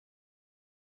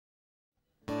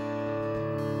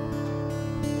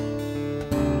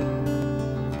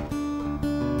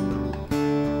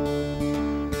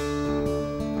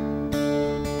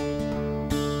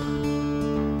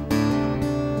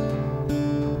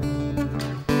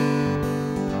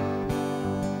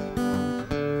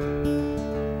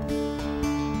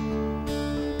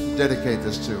dedicate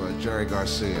this to Jerry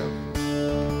Garcia.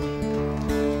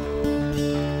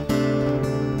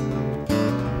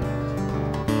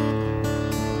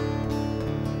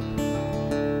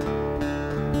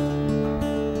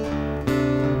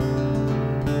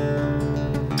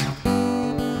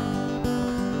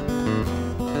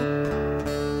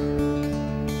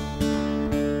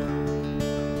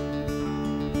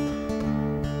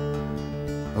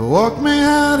 Walk me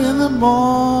out in the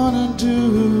morning dew,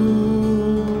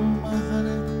 my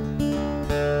honey.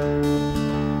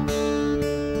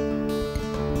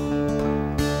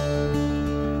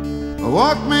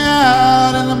 Walk me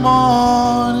out in the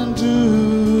morning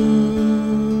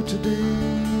dew today.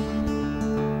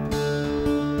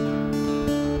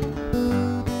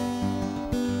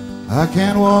 I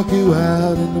can't walk you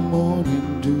out in the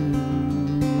morning dew.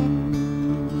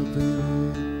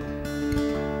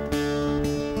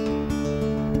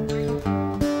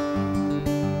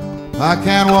 I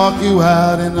can't walk you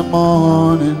out in the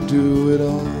morning, do it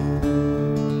all.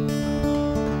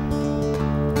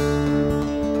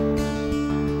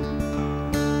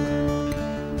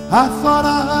 I thought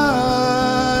I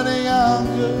heard a young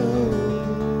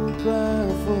girl cry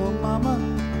for mama.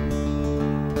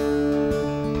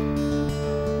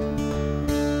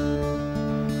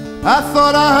 I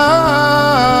thought I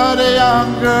heard a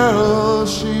young girl,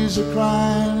 she's a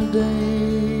crying today.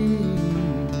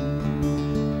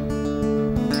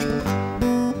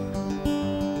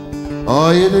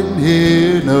 Oh, you didn't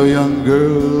hear no young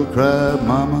girl cry,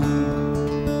 mama.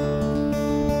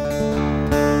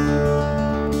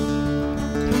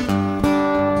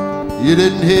 You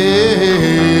didn't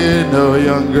hear no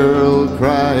young girl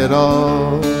cry at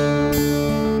all.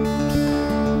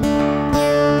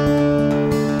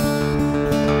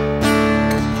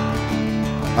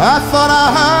 I thought I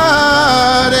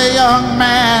heard a young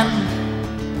man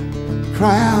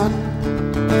cry out.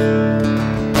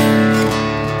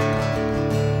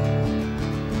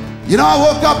 You know, I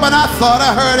woke up and I thought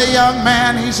I heard a young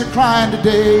man, he's a-crying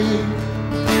today.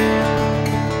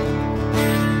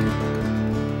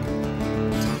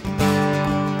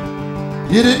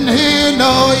 You didn't hear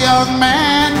no young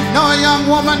man, no young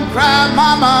woman cry,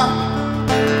 mama.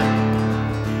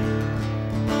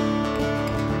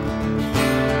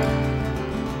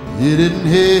 You didn't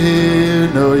hear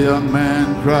no young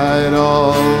man cry at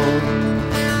all.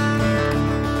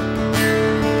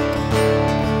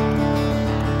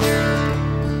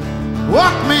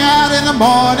 Walk me out in the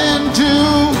morning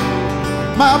dew,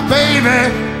 my baby.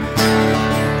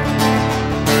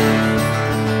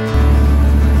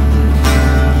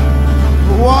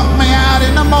 Walk me out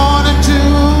in the morning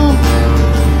dew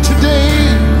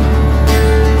today.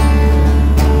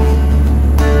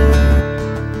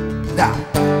 Now,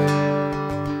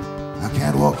 I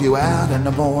can't walk you out in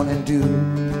the morning dew,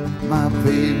 my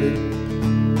baby.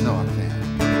 No, I can't.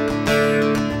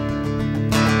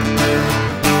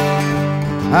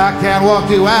 I can't walk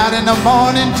you out in the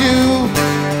morning dew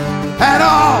at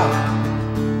all.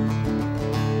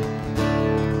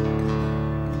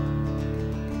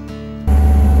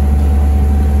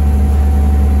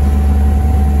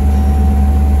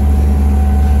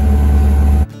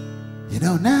 You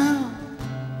know, now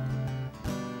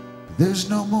there's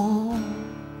no more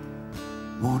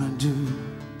morning dew.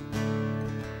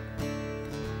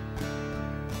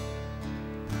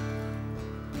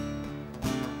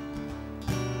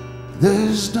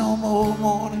 There's no more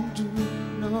morning dew,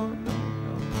 no, no, no.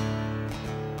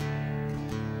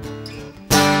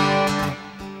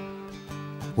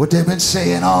 What they've been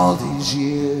saying all these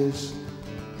years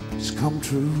has come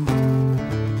true.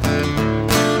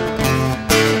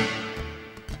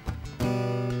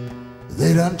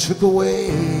 They done took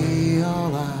away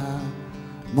all our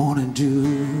morning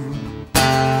dew.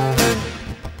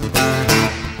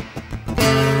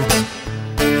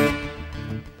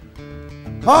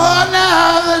 Oh,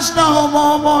 now there's no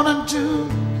more morning dew.